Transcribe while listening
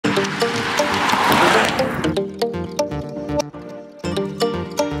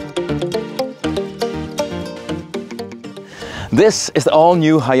This is the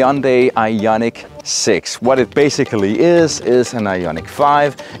all-new Hyundai IONIQ 6. What it basically is an IONIQ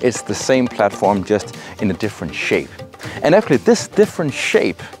 5. It's the same platform, just in a different shape. And actually this different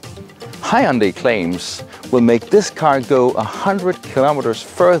shape, Hyundai claims, will make this car go 100 kilometers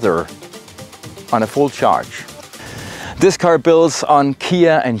further on a full charge. This car builds on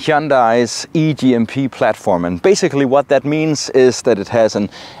Kia and Hyundai's E-GMP platform, and basically what that means is that it has an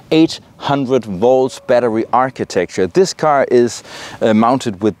 800 volts battery architecture. This car is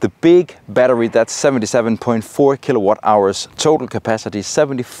mounted with the big battery that's 77.4 kilowatt hours total capacity,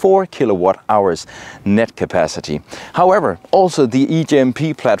 74 kilowatt hours net capacity. However, also the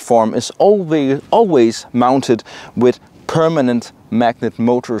E-GMP platform is always mounted with permanent magnet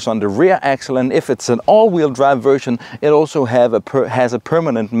motors on the rear axle, and if it's an all-wheel drive version, it also has a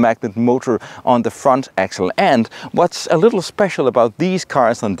permanent magnet motor on the front axle. And what's a little special about these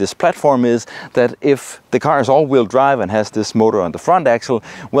cars on this platform is that if the car is all-wheel drive and has this motor on the front axle,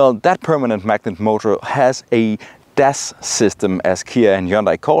 well, that permanent magnet motor has a DAS system, as Kia and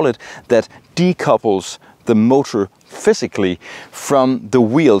Hyundai call it, that decouples the motor physically from the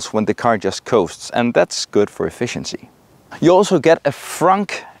wheels when the car just coasts, and that's good for efficiency. You also get a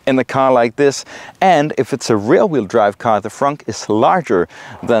frunk in a car like this, and if it's a rear-wheel drive car, the frunk is larger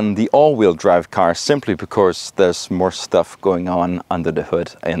than the all-wheel drive car, simply because there's more stuff going on under the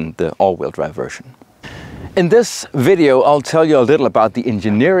hood in the all-wheel drive version. In this video, I'll tell you a little about the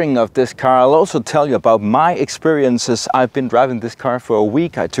engineering of this car. I'll also tell you about my experiences. I've been driving this car for a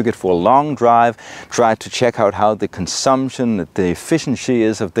week. I took it for a long drive, tried to check out how the consumption, the efficiency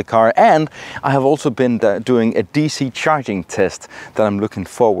is of the car, and I have also been doing a DC charging test that I'm looking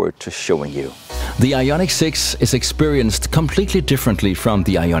forward to showing you. The IONIQ 6 is experienced completely differently from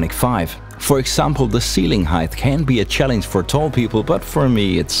the IONIQ 5. For example, the ceiling height can be a challenge for tall people, but for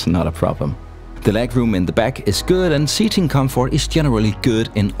me it's not a problem. The legroom in the back is good, and seating comfort is generally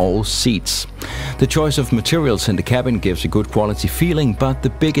good in all seats. The choice of materials in the cabin gives a good quality feeling, but the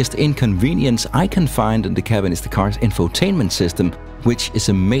biggest inconvenience I can find in the cabin is the car's infotainment system, which is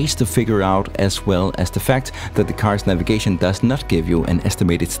a maze to figure out, as well as the fact that the car's navigation does not give you an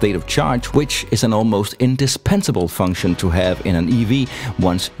estimated state of charge, which is an almost indispensable function to have in an EV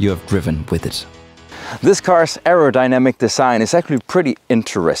once you have driven with it. This car's aerodynamic design is actually pretty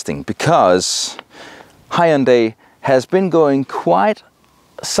interesting, because Hyundai has been going quite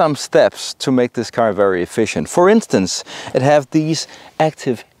some steps to make this car very efficient. For instance, it has these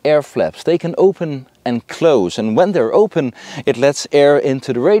active air flaps. They can open and close, and when they're open, it lets air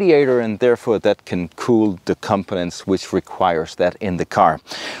into the radiator, and therefore that can cool the components which requires that in the car.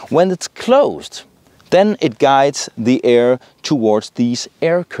 When it's closed, then it guides the air towards these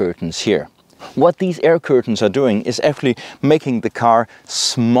air curtains here. What these air curtains are doing is actually making the car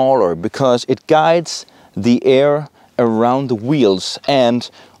smaller, because it guides the air around the wheels and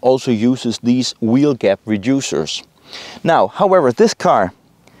also uses these wheel gap reducers. Now, however, this car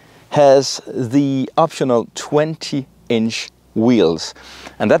has the optional 20-inch wheels,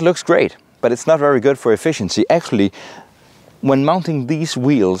 and that looks great, but it's not very good for efficiency. Actually, when mounting these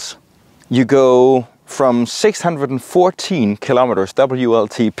wheels, you go from 614 kilometers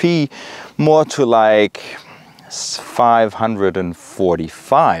WLTP more to like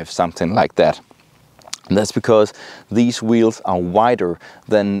 545, something like that. And that's because these wheels are wider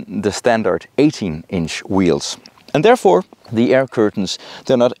than the standard 18-inch wheels. And therefore, the air curtains,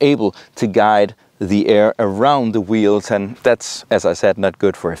 they're not able to guide the air around the wheels, and that's, as I said, not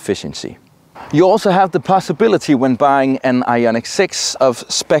good for efficiency. You also have the possibility, when buying an IONIQ 6, of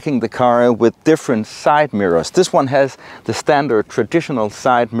speccing the car with different side mirrors. This one has the standard traditional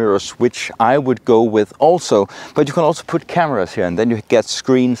side mirrors, which I would go with also, but you can also put cameras here, and then you get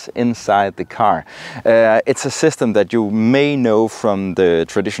screens inside the car. It's a system that you may know from the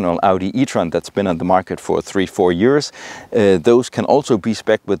traditional Audi e-tron that's been on the market for 3-4 years. Those can also be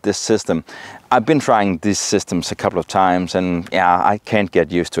specced with this system. I've been trying these systems a couple of times, and yeah, I can't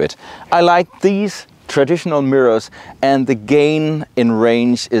get used to it. I like these traditional mirrors, and the gain in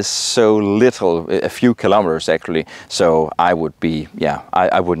range is so little, a few kilometers actually, so I would be, yeah,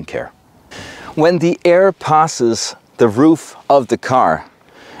 I wouldn't care. When the air passes the roof of the car,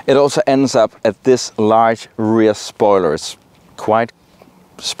 it also ends up at this large rear spoiler. It's quite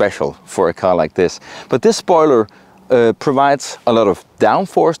special for a car like this. But this spoiler provides a lot of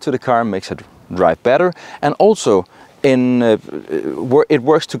downforce to the car, makes it drive better, and also it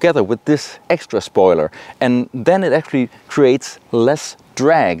works together with this extra spoiler, and then it actually creates less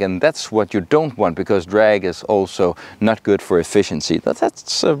drag, and that's what you don't want, because drag is also not good for efficiency.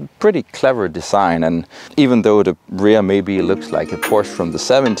 That's a pretty clever design, and even though the rear maybe looks like a Porsche from the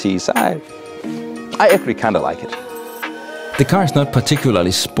 70s, I actually kind of like it. The car is not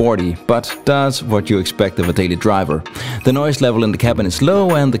particularly sporty, but does what you expect of a daily driver. The noise level in the cabin is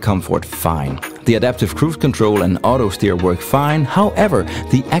low and the comfort fine. The adaptive cruise control and auto steer work fine. However,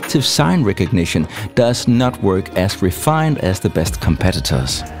 the active sign recognition does not work as refined as the best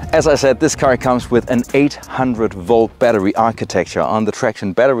competitors. As I said, this car comes with an 800-volt battery architecture on the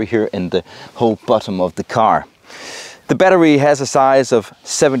traction battery here in the whole bottom of the car. The battery has a size of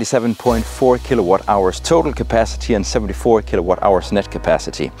 77.4 kilowatt hours total capacity and 74 kilowatt hours net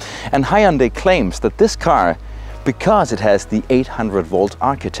capacity. And Hyundai claims that this car, because it has the 800-volt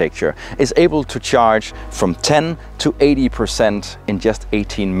architecture, is able to charge from 10 to 80% in just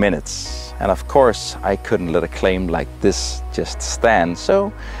 18 minutes. And of course, I couldn't let a claim like this just stand,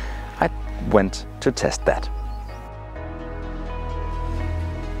 so I went to test that.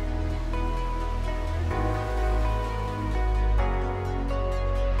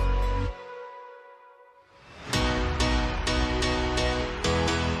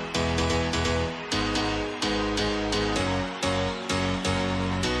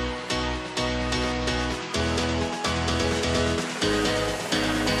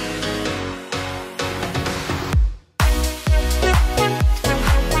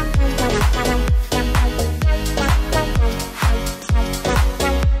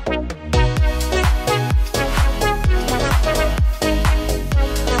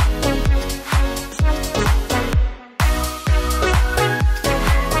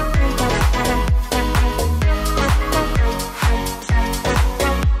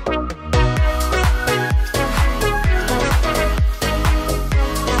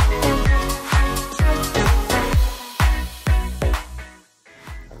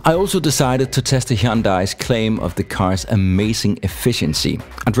 I also decided to test the Hyundai's claim of the car's amazing efficiency.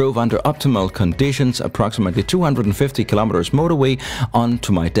 I drove under optimal conditions, approximately 250 kilometers motorway on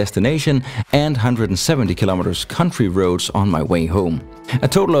to my destination and 170 kilometers country roads on my way home. A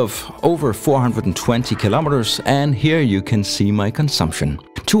total of over 420 kilometers, and here you can see my consumption.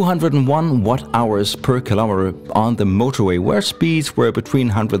 201 watt-hours per kilometer on the motorway, where speeds were between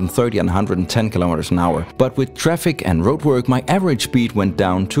 130 and 110 kilometers an hour. But with traffic and roadwork, my average speed went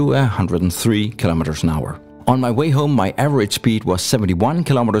down to 103 kilometers an hour. On my way home, my average speed was 71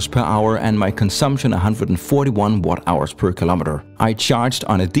 kilometers per hour and my consumption 141 watt-hours per kilometer. I charged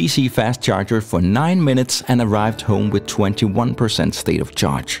on a DC fast charger for 9 minutes and arrived home with 21% state of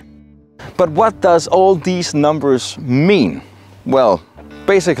charge. But what does all these numbers mean? Well,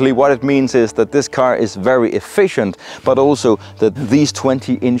 basically what it means is that this car is very efficient, but also that these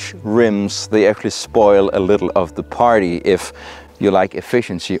 20-inch rims, they actually spoil a little of the party if you like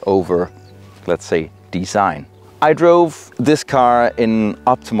efficiency over, let's say, design. I drove this car in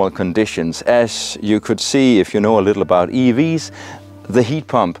optimal conditions. As you could see, if you know a little about EVs, the heat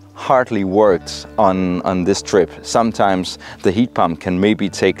pump hardly works on this trip. Sometimes the heat pump can maybe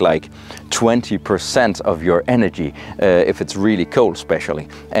take like 20% of your energy if it's really cold especially.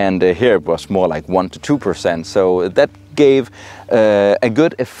 And here it was more like 1 to 2%. So that gave a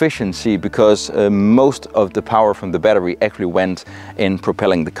good efficiency because most of the power from the battery actually went in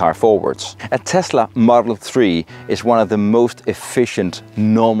propelling the car forwards. A Tesla Model 3 is one of the most efficient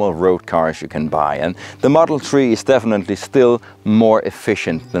normal road cars you can buy, and the Model 3 is definitely still more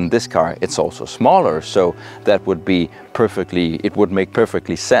efficient than this car. It's also smaller, so that would be it would make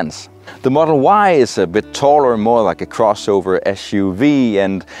perfectly sense. The Model Y is a bit taller, more like a crossover SUV,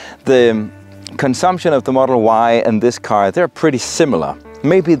 and the consumption of the Model Y and this car, they're pretty similar.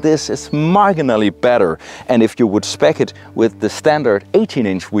 Maybe this is marginally better, and if you would spec it with the standard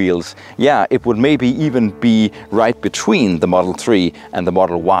 18-inch wheels, yeah, it would maybe even be right between the Model 3 and the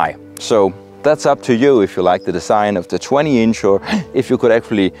Model Y. So that's up to you if you like the design of the 20-inch or if you could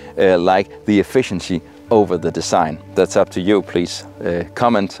actually like the efficiency over the design. That's up to you. Please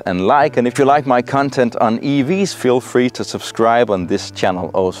comment and like, and if you like my content on EVs, feel free to subscribe on this channel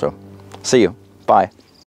also. See you. Bye.